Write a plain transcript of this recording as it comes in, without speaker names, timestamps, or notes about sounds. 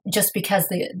just because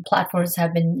the platforms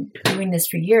have been doing this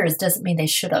for years doesn't mean they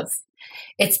should have.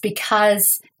 It's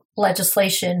because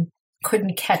legislation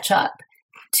couldn't catch up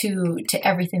to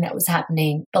everything that was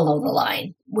happening below the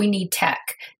line. We need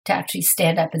tech to actually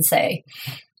stand up and say,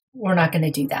 we're not going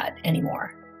to do that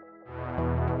anymore.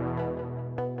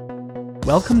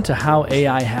 Welcome to How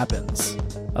AI Happens,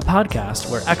 a podcast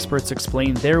where experts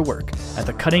explain their work at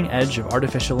the cutting edge of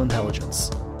artificial intelligence.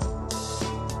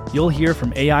 You'll hear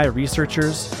from AI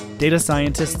researchers, data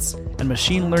scientists, and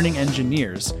machine learning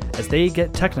engineers as they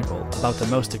get technical about the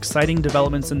most exciting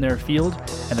developments in their field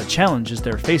and the challenges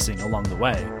they're facing along the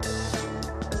way.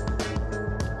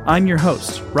 I'm your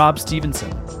host, Rob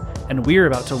Stevenson, and we're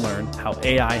about to learn how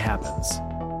AI happens.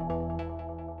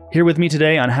 Here with me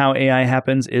today on How AI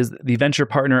Happens is the venture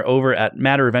partner over at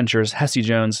Matter Ventures, Hessie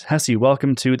Jones. Hessie,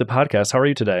 welcome to the podcast. How are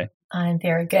you today? I'm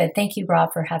very good. Thank you,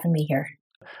 Rob, for having me here.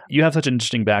 You have such an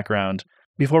interesting background.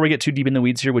 Before we get too deep in the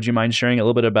weeds here, would you mind sharing a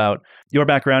little bit about your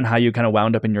background, how you kind of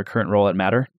wound up in your current role at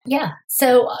Matter? Yeah.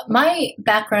 So my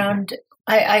background,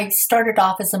 I started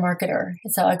off as a marketer.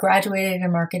 So I graduated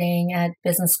in marketing at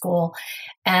business school,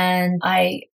 and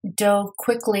I dove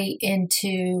quickly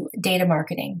into data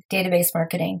marketing, database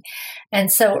marketing.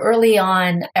 And so early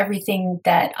on, everything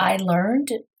that I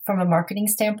learned from a marketing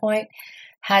standpoint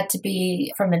had to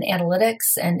be from an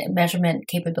analytics and measurement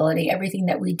capability. Everything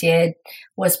that we did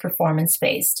was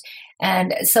performance-based.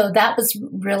 And so that was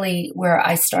really where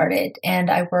I started.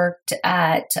 And I worked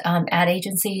at ad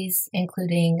agencies,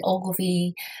 including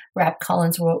Ogilvy, Rapp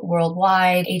Collins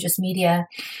Worldwide, Aegis Media.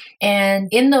 And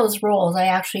in those roles, I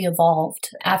actually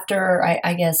evolved. After,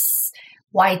 I guess,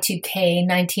 Y2K,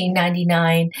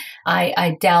 1999,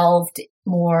 I delved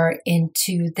more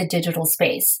into the digital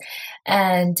space.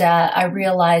 And I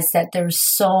realized that there's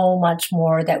so much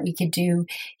more that we could do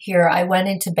here. I went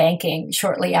into banking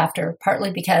shortly after,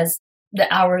 partly because the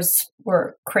hours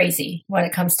were crazy when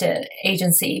it comes to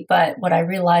agency. But what I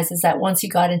realized is that once you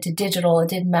got into digital, it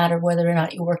didn't matter whether or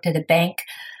not you worked at a bank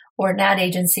or an ad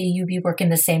agency, you'd be working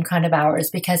the same kind of hours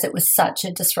because it was such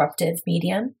a disruptive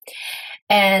medium.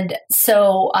 And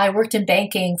so I worked in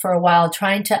banking for a while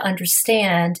trying to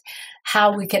understand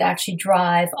how we could actually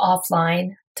drive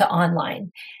offline to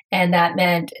online. And that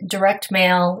meant direct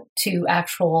mail to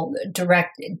actual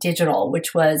direct digital,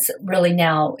 which was really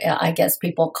now, I guess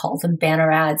people call them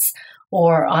banner ads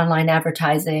or online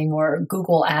advertising or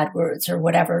Google AdWords or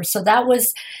whatever. So that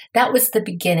was the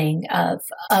beginning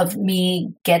of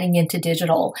me getting into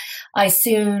digital. I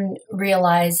soon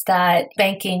realized that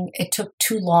banking, it took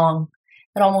too long.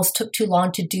 It almost took too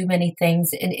long to do many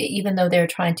things. And even though they're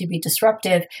trying to be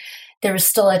disruptive, there was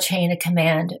still a chain of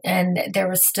command and there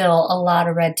was still a lot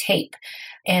of red tape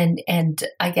and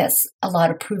I guess a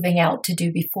lot of proving out to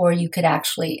do before you could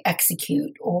actually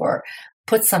execute or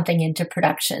put something into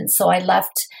production. So I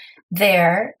left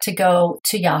there to go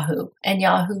to Yahoo. And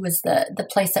Yahoo was the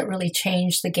place that really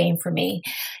changed the game for me.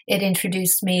 It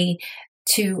introduced me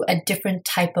to a different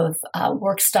type of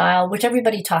work style, which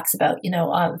everybody talks about,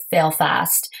 fail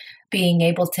fast, being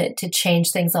able to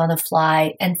change things on the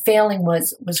fly. And failing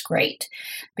was great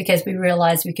because we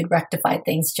realized we could rectify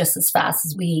things just as fast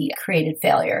as we created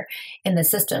failure in the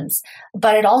systems.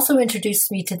 But it also introduced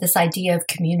me to this idea of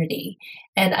community.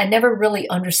 And I never really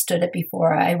understood it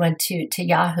before I went to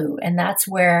Yahoo. And that's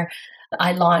where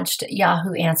I launched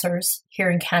Yahoo Answers here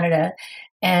in Canada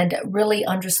and really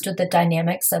understood the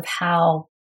dynamics of how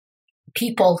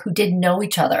people who didn't know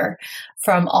each other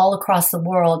from all across the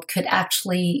world could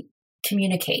actually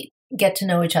communicate, get to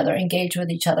know each other, engage with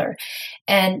each other.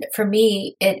 And for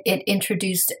me, it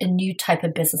introduced a new type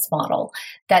of business model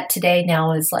that today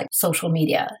now is like social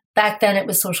media. Back then it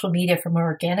was social media from an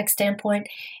organic standpoint,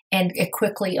 and it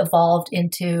quickly evolved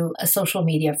into a social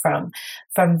media from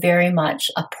very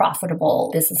much a profitable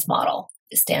business model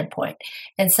standpoint.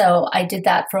 And so I did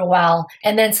that for a while.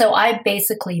 And then so I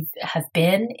basically have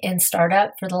been in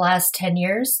startup for the last 10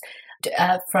 years,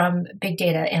 from big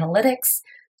data analytics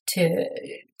to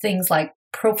things like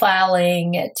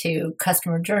profiling to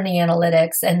customer journey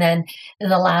analytics. And then in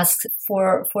the last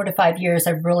four to 5 years,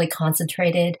 I've really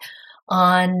concentrated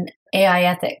on AI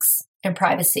ethics and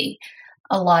privacy.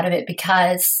 A lot of it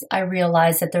because I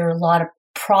realized that there are a lot of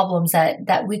problems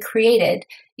that we created,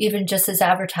 even just as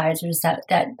advertisers,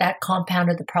 that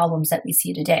compounded the problems that we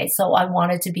see today. So I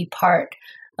wanted to be part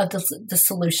of the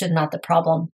solution, not the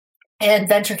problem. And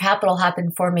venture capital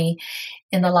happened for me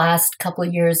in the last couple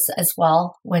of years as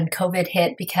well when COVID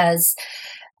hit, because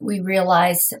we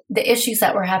realized the issues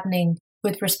that were happening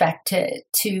with respect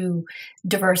to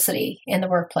diversity in the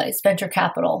workplace. Venture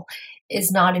capital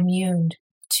is not immune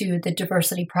to the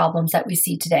diversity problems that we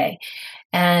see today.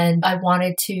 And I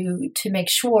wanted to make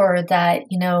sure that,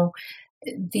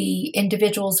 the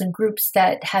individuals and groups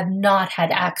that have not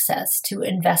had access to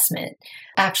investment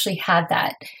actually had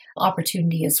that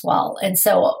opportunity as well. And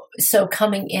so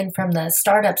coming in from the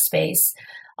startup space,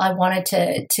 I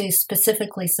wanted to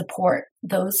specifically support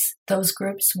those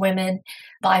groups, women,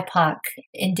 BIPOC,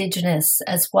 Indigenous,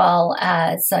 as well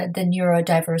as the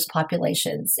neurodiverse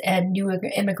populations and new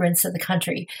immigrants to the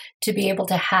country, to be able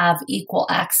to have equal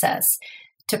access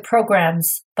to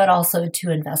programs, but also to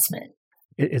investment.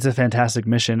 It's a fantastic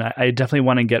mission. I definitely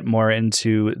want to get more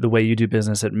into the way you do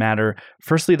business at Matter.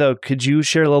 Firstly, though, could you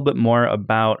share a little bit more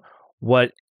about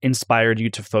what inspired you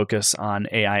to focus on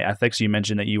AI ethics? You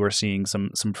mentioned that you were seeing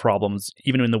some problems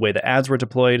even in the way the ads were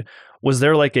deployed. Was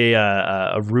there like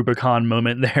a Rubicon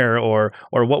moment there, or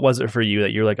what was it for you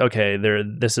that you're like, okay,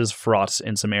 this is fraught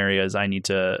in some areas. I need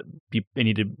to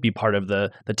be part of the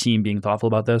team being thoughtful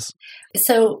about this?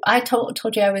 So I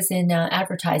told you I was in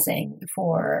advertising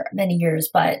for many years,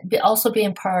 but also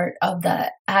being part of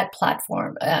the ad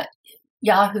platform.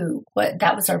 Yahoo,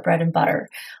 that was our bread and butter,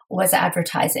 was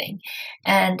advertising.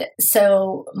 And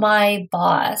so my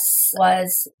boss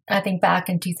was, I think back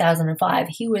in 2005,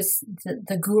 he was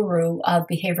the guru of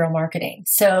behavioral marketing.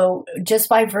 So just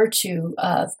by virtue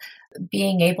of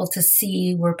being able to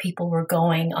see where people were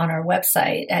going on our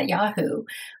website at Yahoo,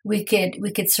 we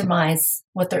could surmise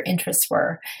what their interests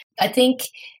were. I think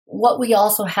what we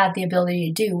also had the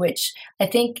ability to do, which I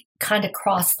think kind of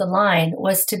crossed the line,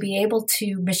 was to be able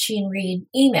to machine read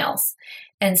emails.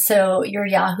 And so your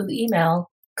Yahoo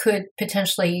email could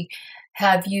potentially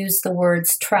have used the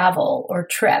words travel or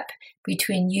trip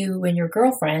between you and your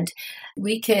girlfriend.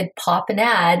 We could pop an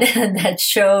ad that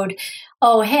showed,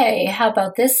 oh, hey, how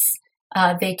about this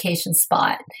vacation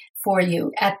spot for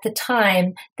you at the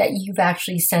time that you've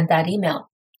actually sent that email.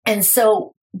 And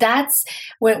so that's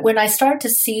when I started to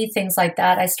see things like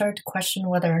that, I started to question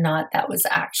whether or not that was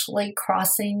actually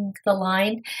crossing the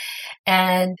line.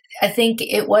 And I think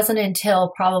it wasn't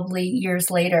until probably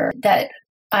years later that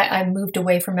I moved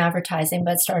away from advertising,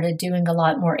 but started doing a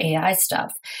lot more AI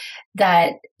stuff,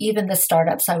 that even the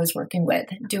startups I was working with,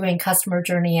 doing customer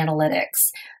journey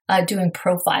analytics, doing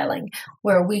profiling,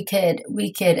 where we could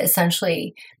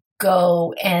essentially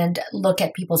go and look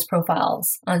at people's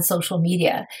profiles on social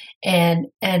media and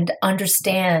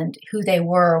understand who they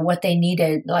were, what they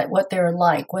needed, like what they were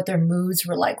like, what their moods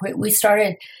were like. We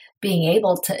started being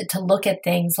able to look at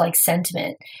things like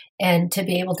sentiment and to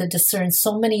be able to discern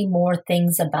so many more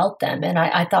things about them. And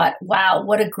I thought, wow,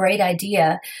 what a great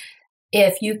idea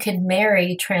if you can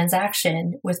marry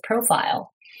transaction with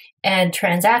profile. And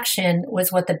transaction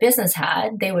was what the business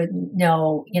had. They would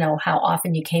know, how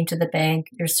often you came to the bank,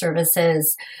 your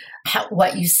services,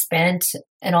 what you spent,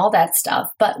 and all that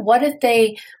stuff. But what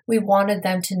if we wanted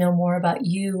them to know more about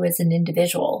you as an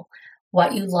individual,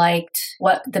 what you liked,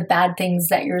 what the bad things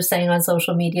that you're saying on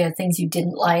social media, things you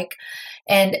didn't like,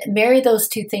 and marry those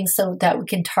two things so that we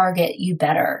can target you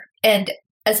better. And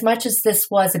as much as this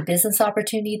was a business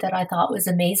opportunity that I thought was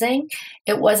amazing,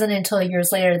 it wasn't until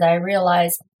years later that I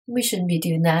realized we shouldn't be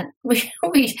doing that.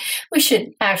 We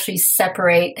should actually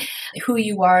separate who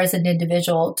you are as an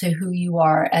individual to who you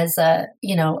are as a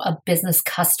business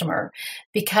customer.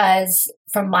 Because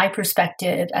from my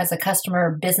perspective as a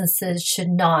customer, businesses should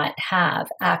not have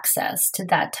access to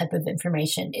that type of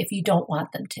information if you don't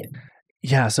want them to.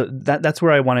 Yeah, so that's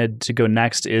where I wanted to go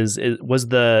next. Was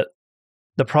the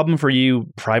problem for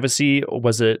you privacy?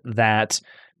 Was it that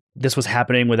this was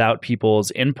happening without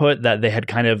people's input, that they had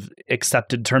kind of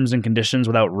accepted terms and conditions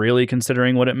without really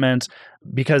considering what it meant?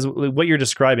 Because what you're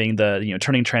describing,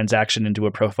 turning transaction into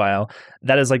a profile,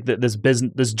 that is like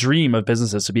this dream of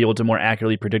businesses to be able to more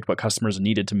accurately predict what customers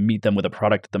needed to meet them with a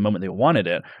product at the moment they wanted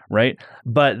it, right?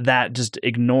 But that just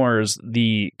ignores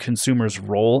the consumer's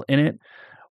role in it.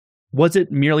 Was it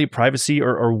merely privacy,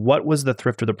 or what was the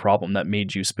thrift or the problem that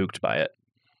made you spooked by it?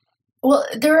 Well,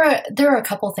 there are a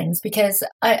couple things, because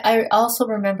I also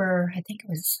remember, I think it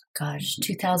was,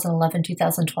 2011,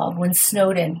 2012, when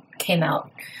Snowden came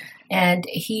out, and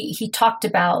he talked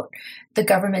about the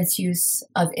government's use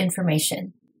of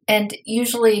information. And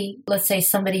usually, let's say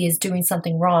somebody is doing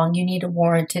something wrong, you need a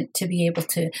warrant to be able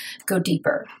to go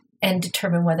deeper and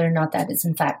determine whether or not that is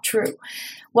in fact true.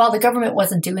 Well, the government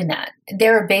wasn't doing that. They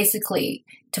were basically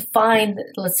to find,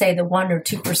 let's say, the 1 or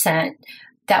 2%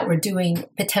 that were doing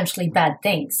potentially bad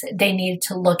things. They needed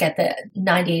to look at the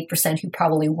 98% who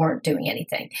probably weren't doing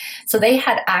anything. So they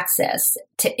had access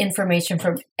to information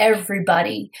from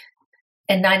everybody,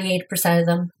 and 98% of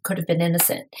them could have been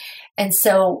innocent. And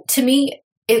so to me,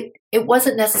 it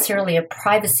wasn't necessarily a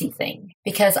privacy thing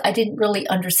because I didn't really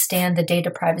understand the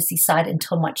data privacy side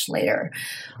until much later.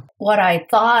 What I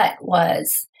thought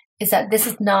is that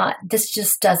this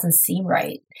just doesn't seem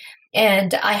right.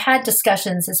 And I had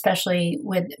discussions, especially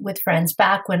with friends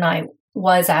back when I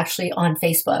was actually on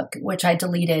Facebook, which I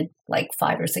deleted like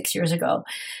 5 or 6 years ago.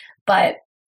 But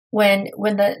when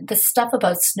the stuff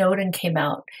about Snowden came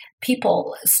out,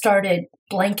 people started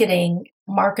blanketing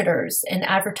marketers and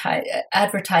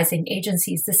advertising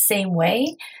agencies the same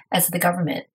way as the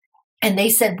government. And they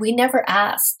said, we never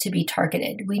asked to be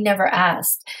targeted. We never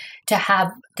asked to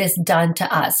have this done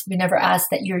to us. We never asked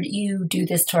that you do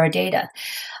this to our data.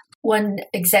 One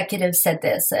executive said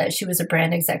this, she was a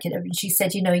brand executive, and she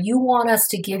said, you want us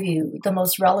to give you the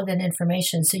most relevant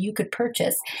information so you could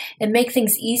purchase and make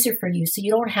things easier for you so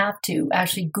you don't have to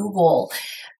actually Google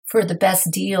for the best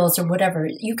deals or whatever.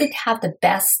 You could have the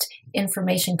best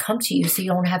information come to you so you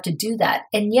don't have to do that.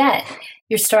 And yet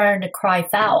you're starting to cry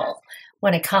foul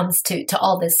when it comes to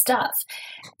all this stuff.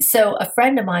 So a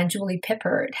friend of mine, Julie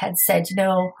Pippert, had said,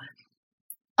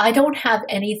 I don't have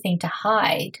anything to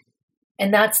hide.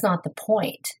 And that's not the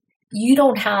point. You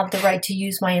don't have the right to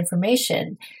use my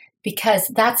information because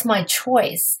that's my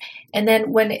choice. And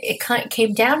then when it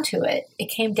came down to it,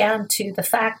 it came down to the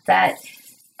fact that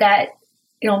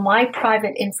my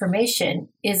private information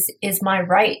is my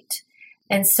right.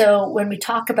 And so when we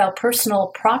talk about personal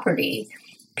property,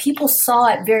 people saw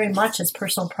it very much as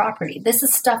personal property. This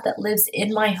is stuff that lives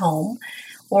in my home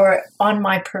or on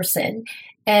my person.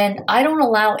 And I don't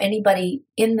allow anybody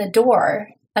in the door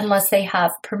unless they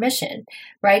have permission,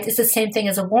 right? It's the same thing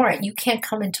as a warrant. You can't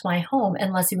come into my home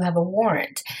unless you have a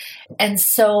warrant. And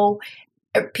so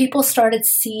people started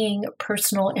seeing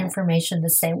personal information the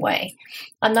same way.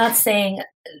 I'm not saying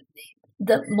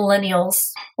the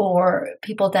millennials or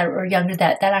people that were younger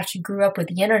that actually grew up with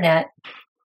the internet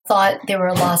thought they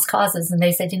were lost causes. And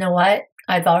they said, you know what?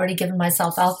 I've already given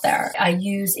myself out there. I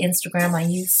use Instagram. I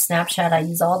use Snapchat. I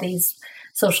use all these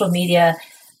social media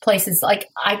places. Like,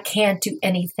 I can't do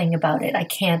anything about it. I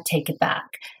can't take it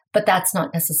back. But that's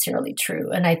not necessarily true.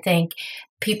 And I think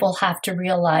people have to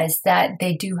realize that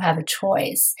they do have a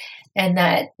choice, and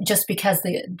that just because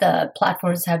the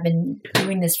platforms have been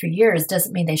doing this for years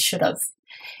doesn't mean they should have.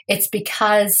 It's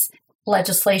because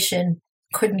legislation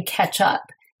couldn't catch up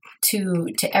to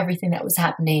everything that was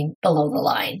happening below the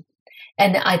line.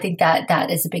 And I think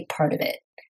that is a big part of it.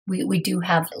 We do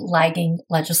have lagging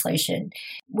legislation.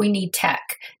 We need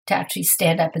tech to actually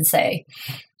stand up and say,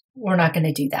 we're not going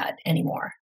to do that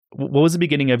anymore. What was the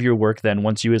beginning of your work then,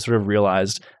 once you sort of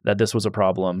realized that this was a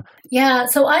problem? Yeah,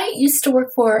 so I used to work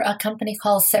for a company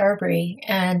called Cerebri,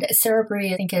 and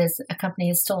Cerebri, I think, is a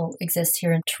company that still exists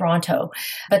here in Toronto,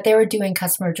 but they were doing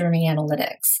customer journey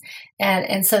analytics.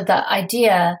 And so the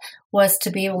idea was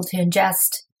to be able to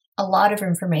ingest a lot of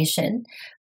information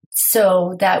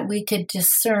so that we could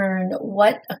discern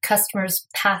what a customer's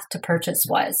path to purchase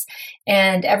was.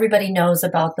 And everybody knows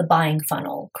about the buying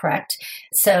funnel, correct?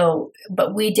 So,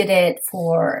 but we did it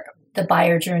for the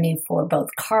buyer journey for both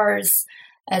cars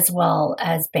as well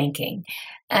as banking.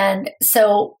 And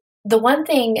so the one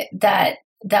thing that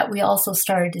we also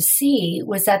started to see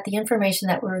was that the information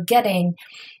that we were getting,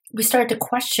 we started to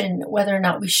question whether or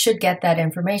not we should get that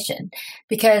information.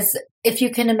 Because if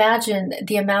you can imagine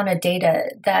the amount of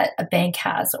data that a bank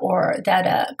has or that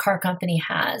a car company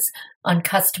has on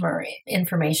customer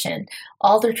information,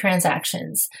 all their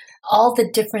transactions, all the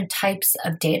different types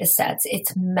of data sets,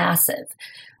 it's massive.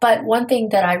 But one thing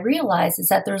that I realized is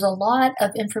that there's a lot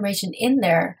of information in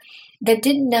there that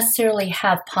didn't necessarily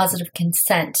have positive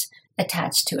consent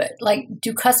attached to it. Like,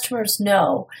 do customers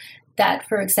know that,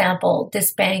 for example,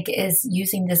 this bank is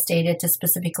using this data to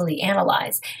specifically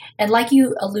analyze? And like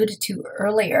you alluded to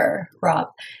earlier,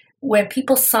 Rob, when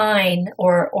people sign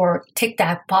or tick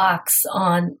that box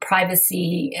on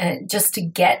privacy and just to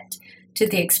get to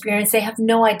the experience, they have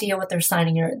no idea what they're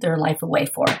signing their life away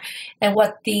for. And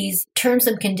what these terms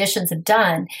and conditions have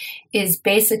done is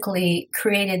basically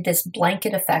created this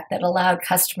blanket effect that allowed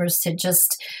customers to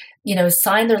just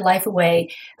sign their life away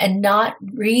and not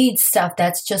read stuff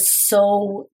that's just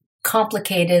so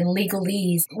complicated and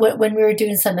legalese. When we were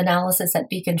doing some analysis at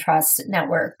Beacon Trust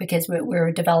Network, because we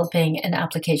were developing an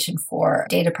application for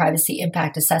data privacy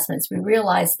impact assessments, we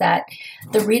realized that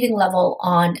the reading level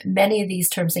on many of these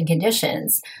terms and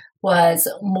conditions was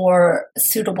more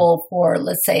suitable for,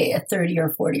 let's say, a 30 or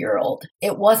 40-year-old.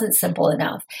 It wasn't simple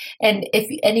enough. And if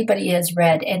anybody has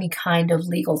read any kind of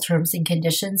legal terms and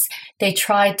conditions, they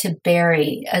try to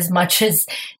bury as much as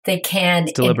they can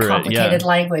in complicated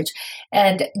language.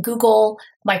 And Google,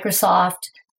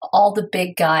 Microsoft, all the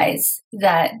big guys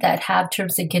that have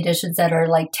terms and conditions that are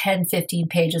like 10, 15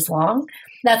 pages long.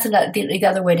 That's the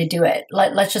other way to do it.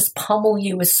 Let's just pummel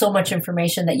you with so much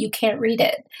information that you can't read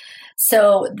it.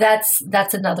 So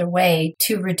that's another way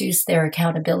to reduce their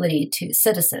accountability to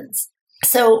citizens.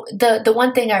 So the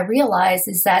one thing I realized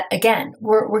is that, again,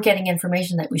 we're getting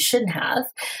information that we shouldn't have,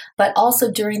 but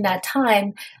also during that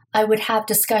time, I would have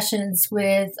discussions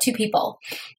with two people.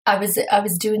 I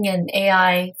was doing an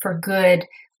AI for Good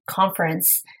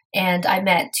conference, and I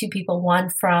met two people, one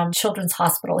from Children's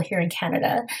Hospital here in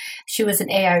Canada. She was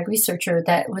an AI researcher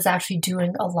that was actually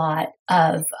doing a lot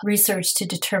of research to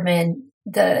determine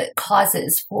the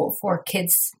causes for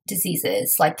kids'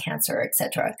 diseases like cancer,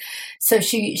 etc. So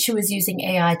she was using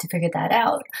AI to figure that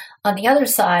out. On the other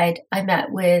side, I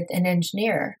met with an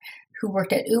engineer who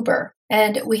worked at Uber,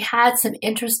 and we had some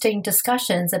interesting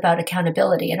discussions about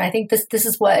accountability. And I think this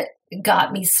is what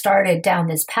got me started down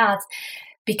this path,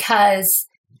 because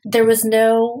there was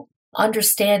no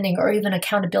understanding or even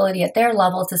accountability at their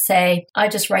level to say, I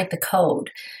just write the code.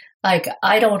 Like,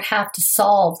 I don't have to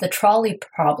solve the trolley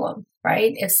problem,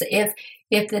 right? If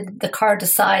the car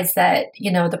decides that,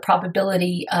 the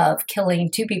probability of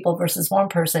killing two people versus one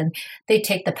person, they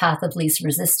take the path of least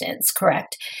resistance,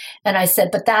 correct? And I said,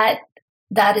 but that's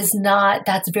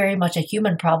very much a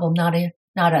human problem, not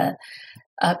a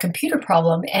computer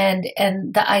problem. And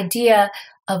the idea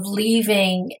of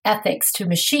leaving ethics to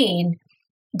machine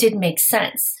didn't make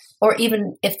sense, or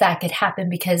even if that could happen,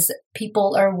 because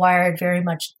people are wired very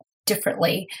much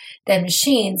differently than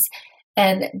machines.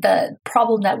 And the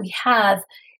problem that we have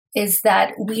is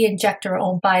that we inject our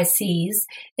own biases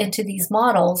into these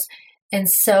models. And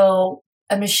so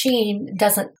a machine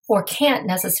doesn't or can't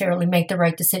necessarily make the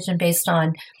right decision based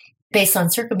on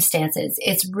circumstances.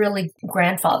 It's really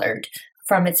grandfathered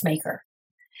from its maker.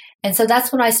 And so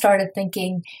that's when I started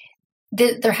thinking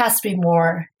there has to be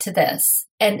more to this.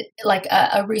 And like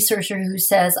a researcher who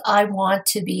says, I want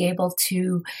to be able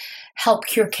to help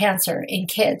cure cancer in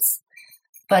kids.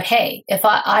 But hey, if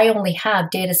I only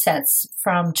have data sets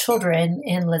from children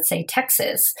in, let's say,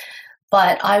 Texas,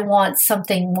 but I want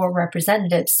something more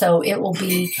representative, so it will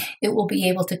be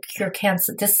able to cure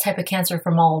cancer, this type of cancer,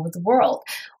 from all over the world.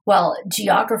 Well,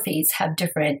 geographies have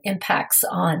different impacts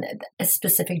on a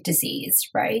specific disease,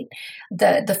 right?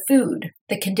 The food,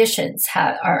 the conditions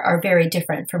are very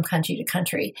different from country to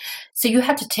country. So you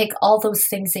have to take all those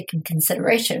things into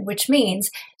consideration, which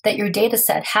means that your data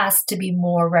set has to be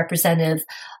more representative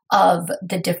of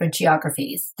the different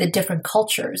geographies, the different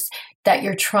cultures that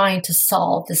you're trying to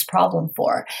solve this problem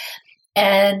for.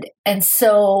 And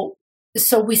so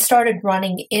we started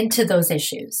running into those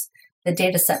issues, the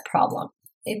data set problem,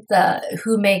 the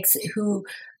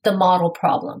model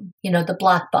problem, the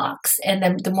black box. And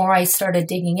then the more I started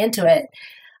digging into it,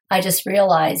 I just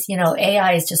realized,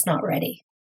 AI is just not ready.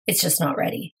 It's just not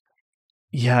ready.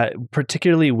 Yeah,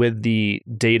 particularly with the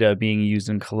data being used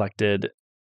and collected.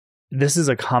 This is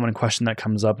a common question that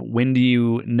comes up. When do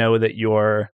you know that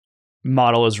your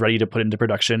model is ready to put into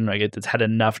production? Like, it's had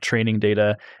enough training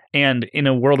data. And in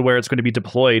a world where it's going to be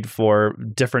deployed for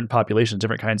different populations,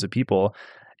 different kinds of people,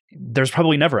 there's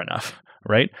probably never enough,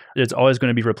 right? It's always going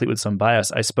to be replete with some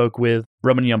bias. I spoke with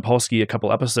Roman Yampolsky a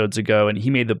couple episodes ago, and he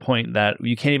made the point that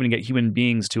you can't even get human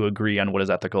beings to agree on what is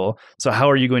ethical. So how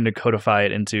are you going to codify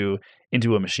it into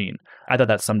a machine? I thought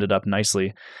that summed it up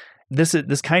nicely.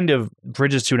 This kind of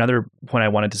bridges to another point I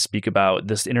wanted to speak about,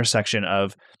 this intersection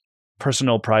of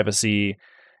personal privacy,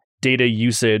 data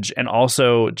usage, and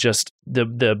also just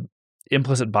the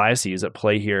implicit biases at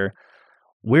play here.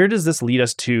 Where does this lead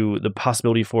us to the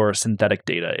possibility for synthetic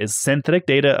data? Is synthetic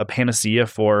data a panacea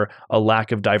for a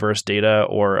lack of diverse data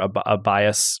or a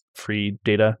bias-free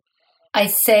data? I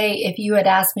say if you had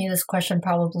asked me this question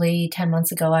probably 10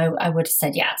 months ago, I would have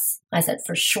said yes. I said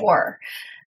for sure.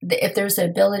 If there's the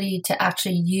ability to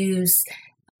actually use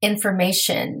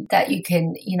information that you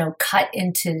can, cut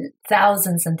into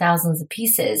thousands and thousands of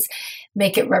pieces,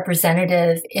 make it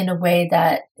representative in a way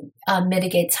that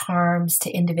mitigates harms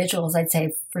to individuals, I'd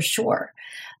say for sure.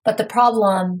 But the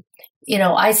problem,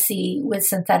 I see with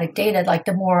synthetic data, like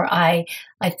the more I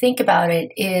think about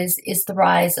it, is the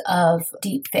rise of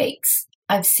deep fakes.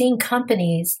 I've seen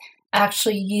companies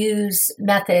actually use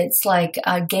methods like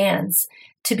GANs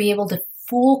to be able to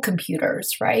fool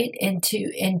computers, right,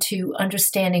 into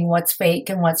understanding what's fake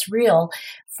and what's real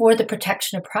for the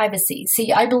protection of privacy.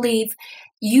 See, I believe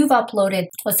you've uploaded,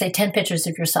 let's say, 10 pictures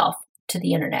of yourself to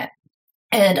the internet,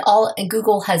 and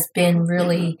Google has been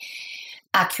really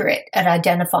accurate at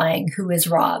identifying who is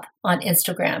Rob on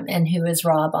Instagram and who is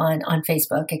Rob on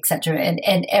Facebook, etc.,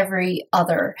 and every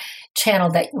other channel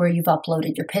where you've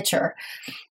uploaded your picture.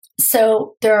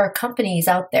 So there are companies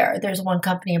out there. There's one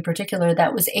company in particular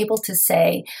that was able to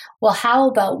say, well, how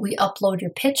about we upload your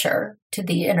picture to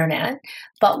the internet,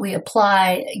 but we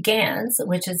apply GANs,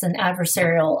 which is an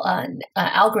adversarial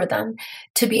algorithm,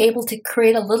 to be able to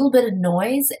create a little bit of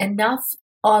noise, enough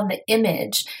on the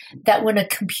image that when a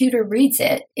computer reads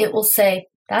it, it will say,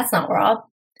 that's not Rob.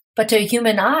 But to a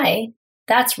human eye,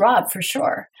 that's Rob for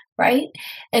sure, right?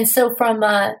 And so from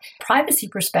a privacy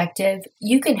perspective,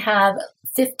 you can have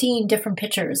 15 different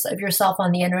pictures of yourself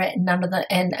on the internet,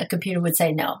 and a computer would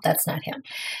say, no, that's not him.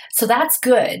 So that's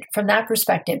good from that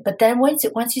perspective. But then once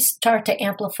you start to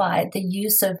amplify the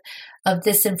use of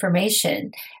this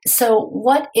information, so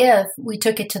what if we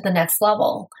took it to the next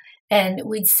level and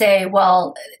we'd say,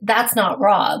 well, that's not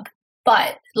Rob,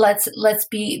 but let's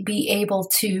be able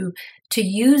to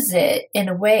use it in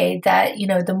a way that,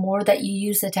 the more that you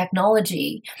use the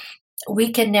technology,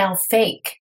 we can now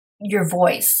fake your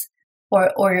voice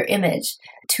or your image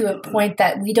to a point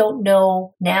that we don't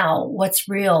know now what's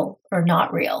real or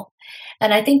not real.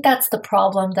 And I think that's the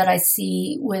problem that I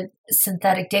see with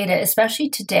synthetic data, especially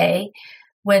today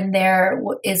when there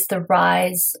is the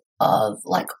rise of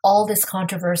like all this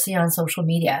controversy on social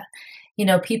media.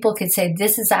 People could say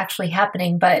this is actually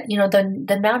happening, but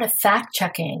the amount of fact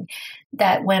checking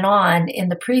that went on in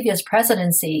the previous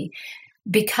presidency,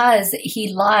 because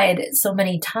he lied so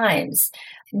many times,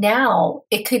 now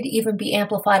it could even be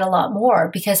amplified a lot more,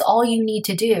 because all you need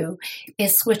to do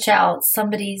is switch out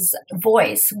somebody's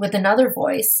voice with another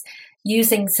voice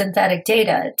using synthetic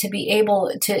data to be able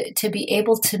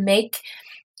to make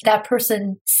that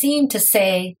person seem to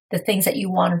say the things that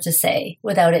you want them to say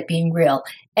without it being real.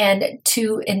 And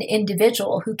to an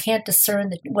individual who can't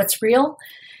discern what's real,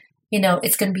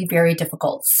 it's going to be very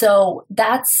difficult. So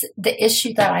that's the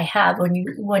issue that I have when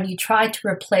you try to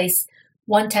replace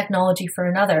one technology for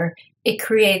another, it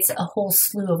creates a whole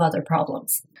slew of other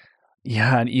problems.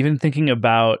 Yeah, and even thinking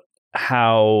about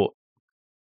how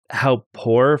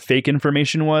poor fake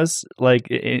information was, like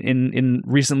in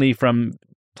recently from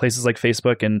places like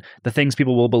Facebook, and the things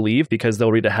people will believe because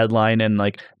they'll read a headline and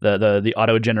like the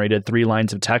auto-generated 3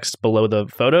 lines of text below the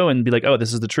photo and be like, oh,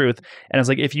 this is the truth. And it's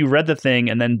like, if you read the thing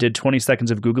and then did 20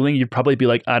 seconds of Googling, you'd probably be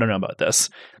like, I don't know about this.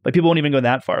 Like, people won't even go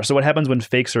that far. So what happens when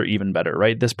fakes are even better,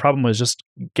 right? This problem is just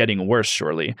getting worse,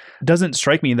 surely. It doesn't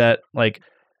strike me that like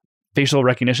facial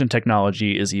recognition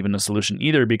technology is even a solution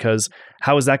either, because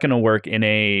how is that going to work in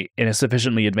a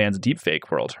sufficiently advanced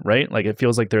deepfake world, right? Like, it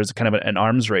feels like there's kind of an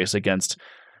arms race against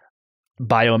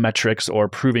biometrics or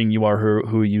proving you are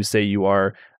who you say you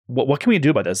are. What can we do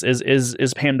about this?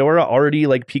 Is Pandora already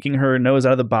like peeking her nose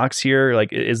out of the box here?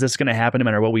 Like, is this going to happen no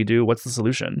matter what we do? What's the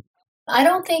solution? I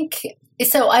don't think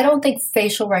so. I don't think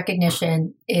facial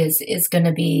recognition is going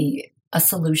to be a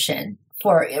solution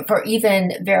for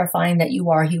even verifying that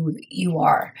you are who you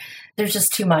are. There's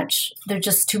just too much. There's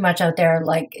just too much out there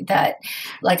like that.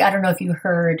 Like, I don't know if you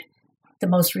heard the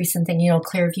most recent thing,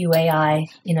 Clearview AI,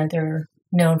 they're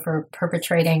known for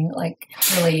perpetrating like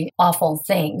really awful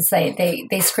things.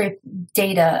 They scrape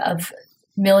data of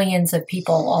millions of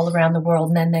people all around the world,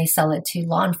 and then they sell it to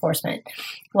law enforcement.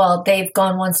 Well, they've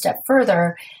gone one step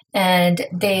further, and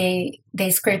they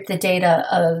scrape the data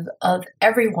of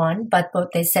everyone, but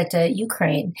what they said to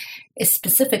Ukraine is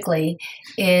specifically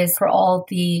is for all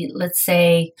the, let's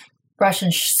say,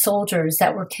 Russian soldiers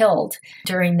that were killed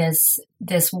during this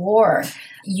war.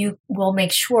 You will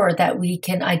make sure that we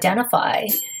can identify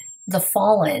the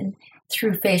fallen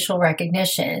through facial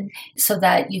recognition so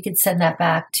that you can send that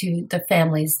back to the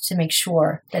families to make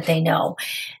sure that they know.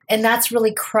 And that's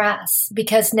really crass,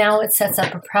 because now it sets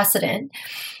up a precedent.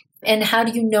 And how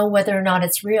do you know whether or not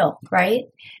it's real, right?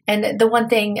 And the one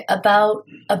thing about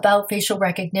facial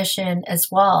recognition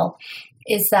as well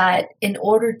is that in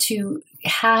order to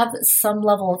have some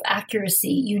level of accuracy,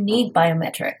 you need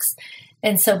biometrics.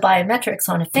 And so biometrics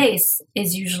on a face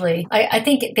is usually, I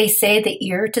think they say the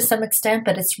ear to some extent,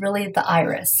 but it's really the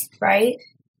iris, right?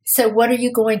 So what are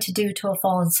you going to do to a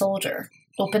fallen soldier?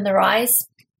 Open their eyes,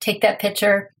 take that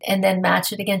picture, and then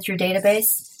match it against your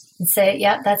database and say,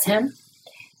 yeah, that's him?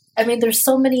 I mean, there's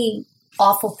so many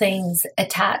awful things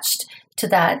attached to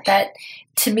that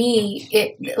to me,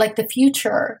 it like the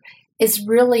future is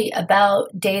really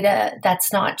about data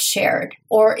that's not shared.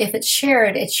 Or if it's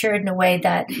shared in a way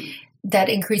that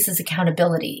increases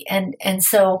accountability. And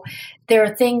so there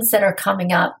are things that are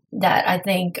coming up that I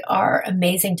think are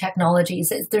amazing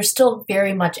technologies. They're still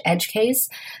very much edge case,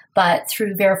 but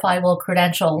through verifiable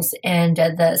credentials and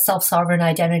the self-sovereign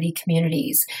identity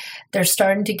communities, they're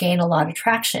starting to gain a lot of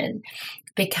traction,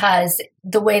 because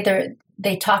the way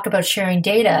they talk about sharing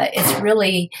data, it's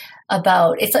really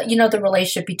about, it's, the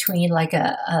relationship between like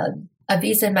a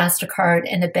Visa, MasterCard,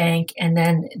 and a bank, and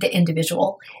then the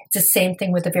individual. It's the same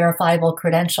thing with a verifiable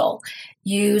credential.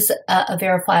 Use a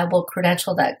verifiable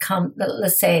credential that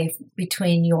let's say,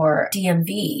 between your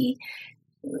DMV,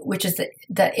 which is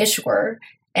the issuer,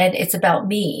 and it's about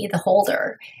me, the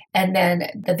holder, and then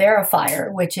the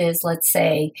verifier, which is, let's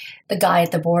say, the guy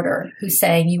at the border who's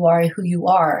saying you are who you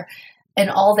are. And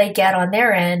all they get on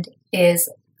their end is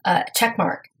a check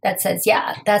mark that says,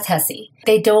 yeah, that's Hesse.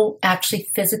 They don't actually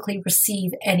physically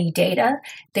receive any data.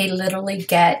 They literally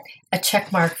get a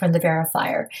check mark from the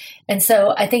verifier. And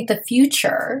so I think the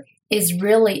future is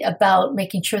really about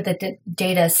making sure that the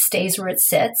data stays where it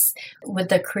sits with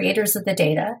the creators of the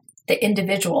data, the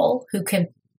individual who can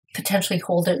potentially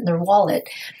hold it in their wallet,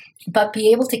 but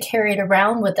be able to carry it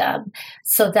around with them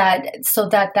so that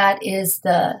is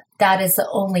the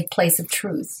only place of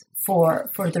truth for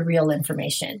the real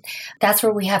information. That's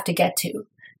where we have to get to,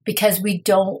 because we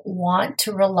don't want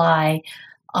to rely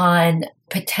on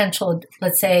potential,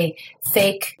 let's say,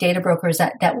 fake data brokers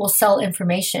that will sell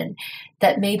information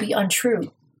that may be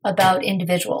untrue about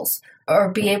individuals,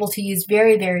 or be able to use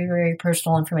very, very, very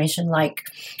personal information. Like,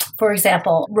 for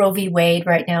example, Roe v. Wade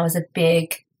right now is a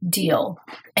big deal.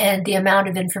 And the amount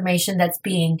of information that's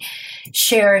being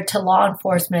shared to law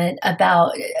enforcement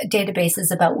about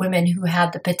databases about women who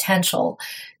have the potential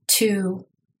to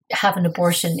have an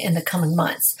abortion in the coming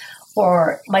months.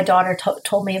 Or my daughter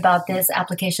told me about this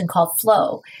application called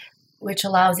Flow, which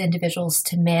allows individuals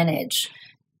to manage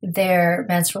their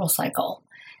menstrual cycle.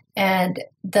 And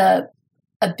the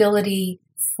ability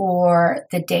for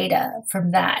the data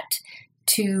from that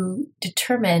to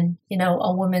determine,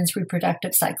 a woman's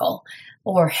reproductive cycle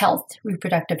or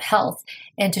reproductive health,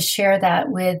 and to share that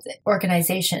with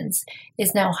organizations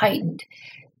is now heightened.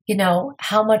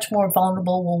 How much more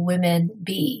vulnerable will women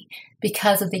be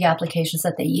because of the applications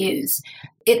that they use?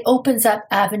 It opens up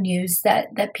avenues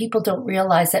that people don't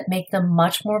realize that make them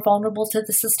much more vulnerable to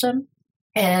the system,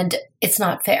 and it's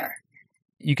not fair.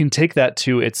 You can take that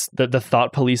to it's the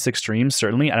thought police extreme,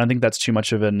 certainly. I don't think that's too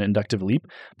much of an inductive leap,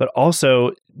 but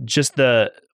also just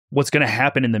what's going to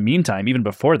happen in the meantime, even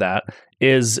before that,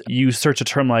 is you search a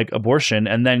term like abortion,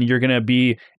 and then you're going to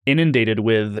be inundated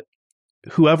with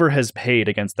whoever has paid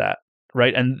against that,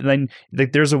 right? And then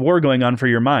there's a war going on for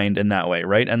your mind in that way,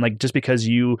 right? And just because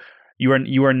you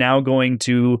are now going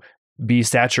to be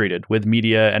saturated with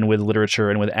media and with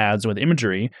literature and with ads and with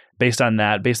imagery based on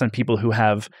people who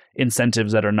have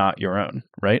incentives that are not your own,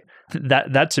 right?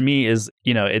 That to me is,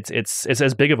 it's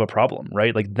as big of a problem,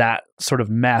 right? Like that sort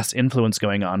of mass influence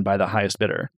going on by the highest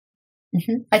bidder.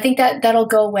 Mm-hmm. I think that'll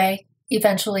go away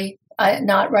eventually,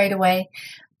 not right away,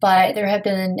 but there have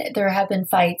been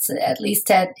fights, at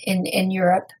least in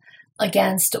Europe,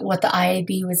 against what the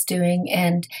IAB was doing,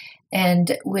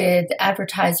 and with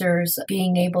advertisers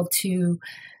being able to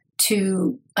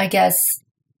I guess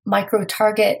micro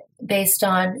target based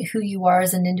on who you are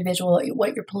as an individual,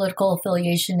 what your political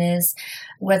affiliation is,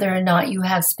 whether or not you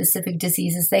have specific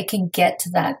diseases. They can get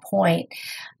to that point.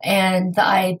 And the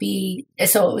IAB,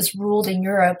 so it was ruled in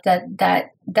Europe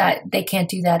that they can't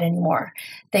do that anymore.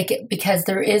 Because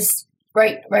there is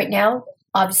right now,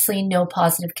 obviously no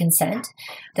positive consent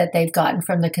that they've gotten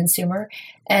from the consumer.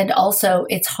 And also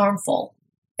it's harmful.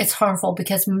 It's harmful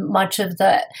because much of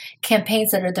the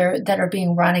campaigns that are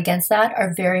being run against that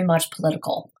are very much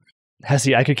political.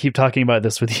 Hesse, I could keep talking about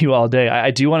this with you all day.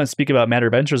 I do want to speak about Matter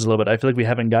Ventures a little bit. I feel like we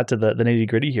haven't got to the nitty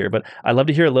gritty here, but I'd love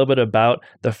to hear a little bit about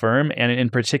the firm, and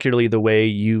in particularly the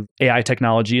way AI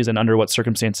technologies, and under what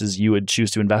circumstances you would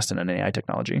choose to invest in an AI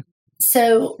technology.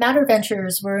 So Matter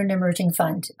Ventures, we're an emerging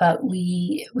fund, but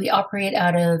we operate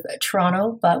out of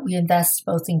Toronto, but we invest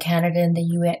both in Canada and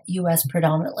the US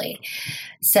predominantly.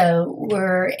 So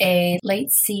we're a late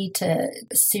C to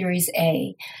Series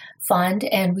A fund,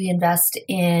 and we invest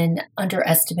in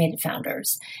underestimated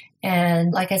founders.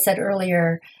 And like I said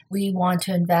earlier, we want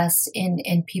to invest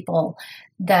in people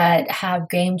that have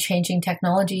game-changing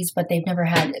technologies, but they've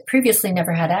previously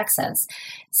never had access.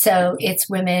 So it's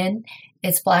women,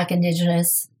 it's Black,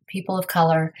 Indigenous, people of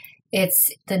color, it's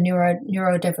the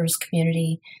neurodiverse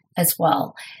community as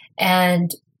well.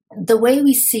 And the way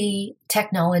we see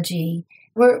technology,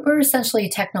 we're essentially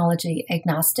technology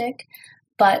agnostic,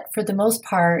 but for the most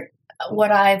part,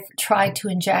 what I've tried to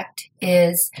inject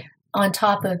is, on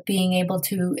top of being able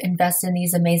to invest in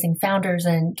these amazing founders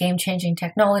and game-changing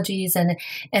technologies and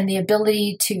the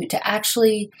ability to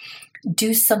actually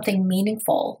do something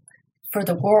meaningful for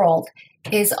the world,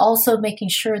 is also making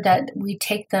sure that we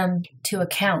take them to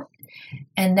account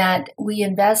and that we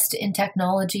invest in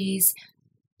technologies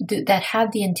that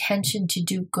have the intention to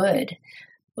do good.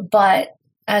 But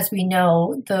as we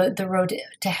know, the road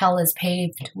to hell is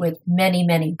paved with many,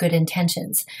 many good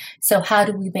intentions. So how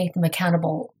do we make them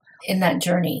accountable in that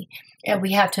journey? And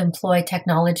we have to employ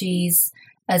technologies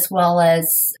as well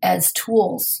as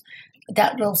tools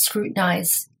that will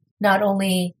scrutinize not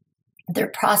only their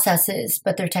processes,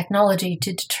 but their technology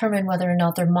to determine whether or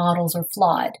not their models are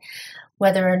flawed,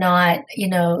 whether or not,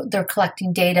 they're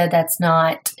collecting data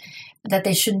that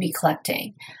they shouldn't be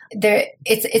collecting.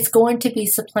 It's going to be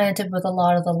supplanted with a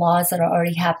lot of the laws that are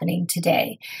already happening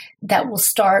today that will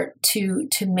start to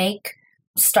make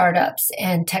startups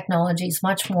and technologies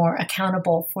much more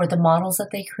accountable for the models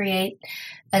that they create,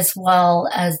 as well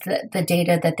as the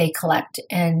data that they collect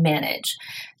and manage.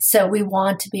 So we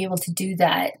want to be able to do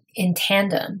that in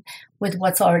tandem with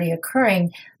what's already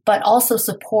occurring, but also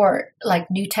support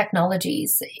like new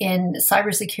technologies in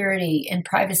cybersecurity and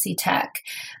privacy tech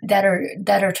that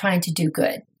are trying to do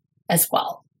good as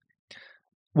well.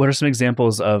 What are some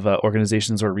examples of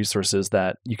organizations or resources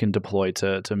that you can deploy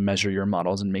to measure your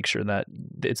models and make sure that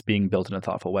it's being built in a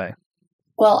thoughtful way?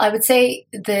 Well, I would say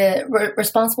the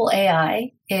Responsible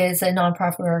AI is a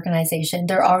nonprofit organization.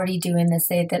 They're already doing this.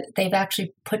 They've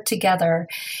actually put together,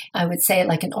 I would say,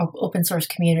 like an open source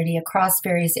community across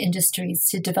various industries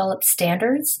to develop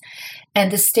standards. And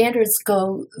the standards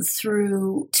go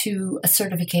through to a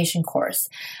certification course.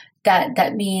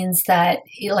 That means that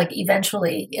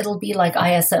eventually it'll be like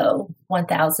ISO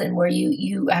 1000, where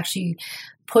you actually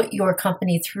put your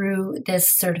company through this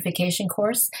certification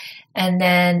course. And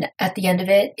then at the end of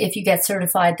it, if you get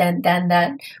certified, then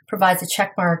that provides a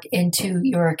check mark into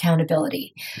your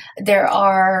accountability. There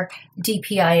are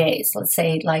DPIAs, let's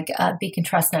say like Beacon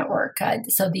Trust Network.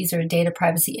 So these are data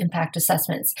privacy impact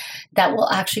assessments that will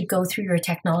actually go through your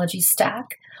technology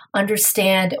stack,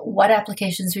 understand what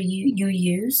applications you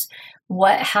use,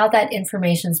 how that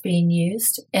information is being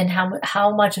used, and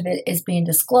how much of it is being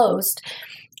disclosed,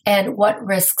 and what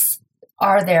risks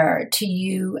are there to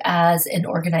you as an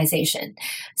organization.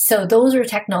 So those are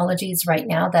technologies right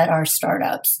now that are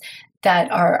startups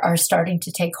that are starting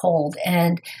to take hold.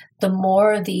 And the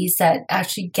more of these that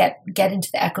actually get into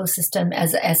the ecosystem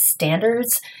as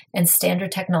standards and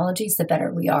standard technologies, the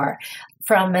better we are.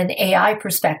 From an AI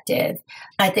perspective,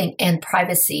 I think, and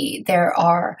privacy, there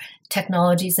are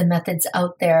technologies and methods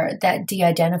out there that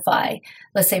de-identify,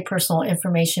 let's say, personal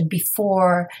information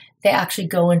before they actually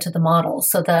go into the model.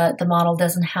 So the model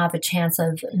doesn't have a chance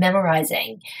of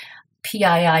memorizing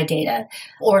PII data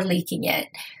or leaking it.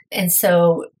 And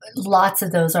so lots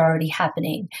of those are already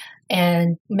happening.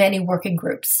 And many working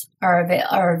groups are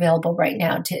available right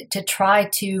now to try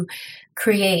to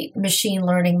create machine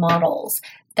learning models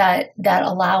that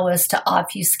allow us to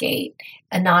obfuscate,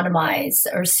 anonymize,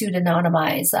 or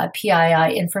pseudonymize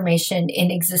PII information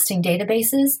in existing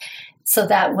databases, so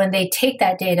that when they take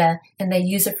that data and they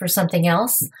use it for something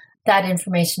else, that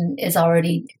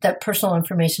personal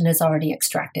information is already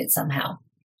extracted somehow.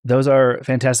 Those are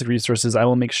fantastic resources. I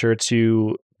will make sure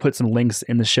to put some links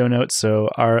in the show notes so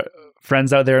our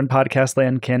friends out there in podcast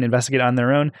land can investigate on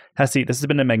their own. Hessie, this has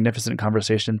been a magnificent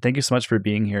conversation. Thank you so much for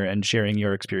being here and sharing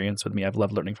your experience with me. I've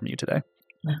loved learning from you today.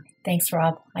 Thanks,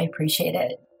 Rob. I appreciate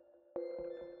it.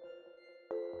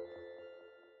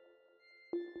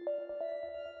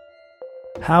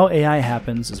 How AI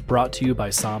Happens is brought to you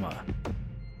by Sama.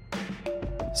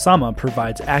 Sama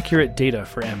provides accurate data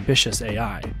for ambitious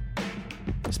AI.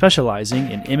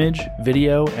 Specializing in image,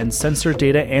 video, and sensor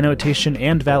data annotation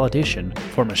and validation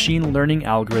for machine learning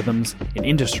algorithms in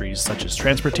industries such as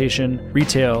transportation,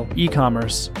 retail,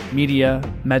 e-commerce, media,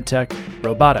 medtech,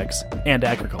 robotics, and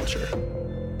agriculture.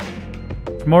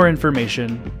 For more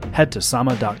information, head to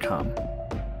sama.com.